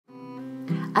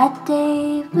A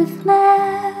day with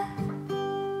math.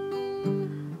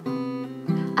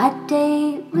 A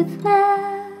day with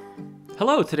math.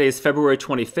 Hello, today is February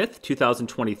 25th,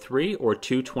 2023, or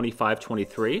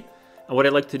 2/25/23. And what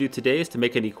I'd like to do today is to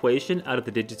make an equation out of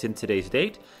the digits in today's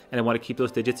date, and I want to keep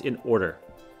those digits in order.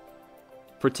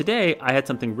 For today, I had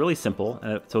something really simple,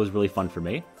 and so it was really fun for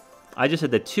me. I just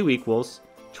said that 2 equals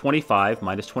 25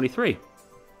 minus 23.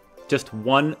 Just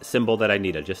one symbol that I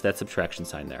needed, just that subtraction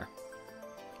sign there.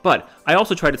 But I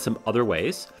also tried it some other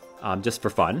ways, just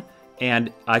for fun,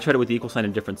 and I tried it with the equal sign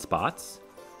in different spots.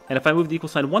 And if I move the equal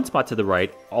sign one spot to the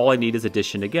right, all I need is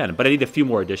addition again. But I need a few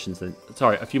more additions,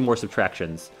 a few more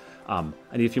subtractions. I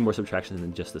need a few more subtractions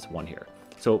than just this one here.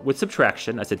 So with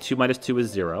subtraction, I said 2 minus 2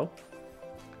 is 0.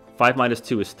 5 minus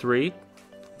 2 is 3.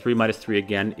 3 minus 3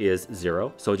 again is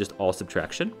 0. So just all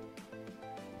subtraction.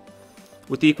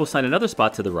 With the equal sign another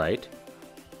spot to the right,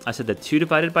 I said that 2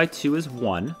 divided by 2 is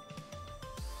 1.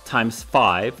 Times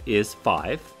 5 is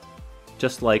 5.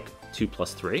 Just like 2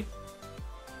 plus 3.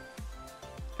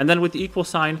 And then with the equal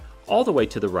sign all the way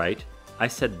to the right, I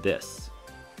said this.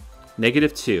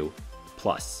 Negative 2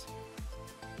 plus.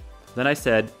 Then I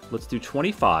said, let's do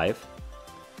 25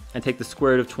 and take the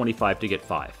square root of 25 to get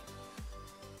 5.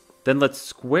 Then let's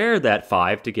square that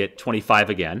 5 to get 25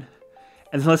 again.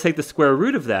 And then let's take the square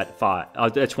root of that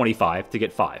 25 to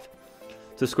get 5.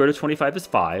 So square root of 25 is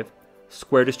 5,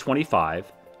 square root is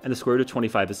 25, and the square root of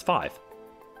 25 is 5.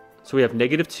 So we have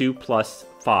negative 2 plus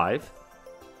 5,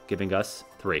 giving us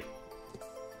 3.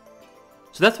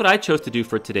 So that's what I chose to do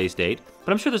for today's date,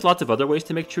 but I'm sure there's lots of other ways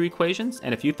to make true equations,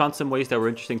 and if you found some ways that were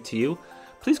interesting to you,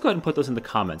 please go ahead and put those in the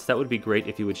comments. That would be great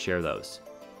if you would share those.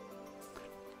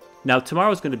 Now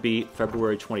tomorrow is going to be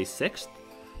February 26th,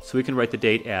 so we can write the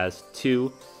date as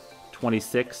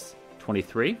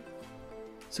 2/26/23.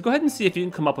 So go ahead and see if you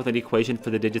can come up with an equation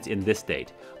for the digits in this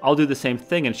date. I'll do the same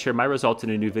thing and share my results in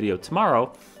a new video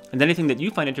tomorrow, and anything that you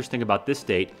find interesting about this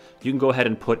date, you can go ahead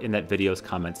and put in that video's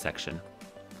comment section.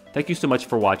 Thank you so much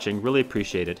for watching, really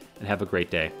appreciate it, and have a great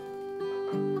day.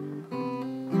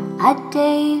 A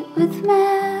day with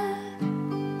math.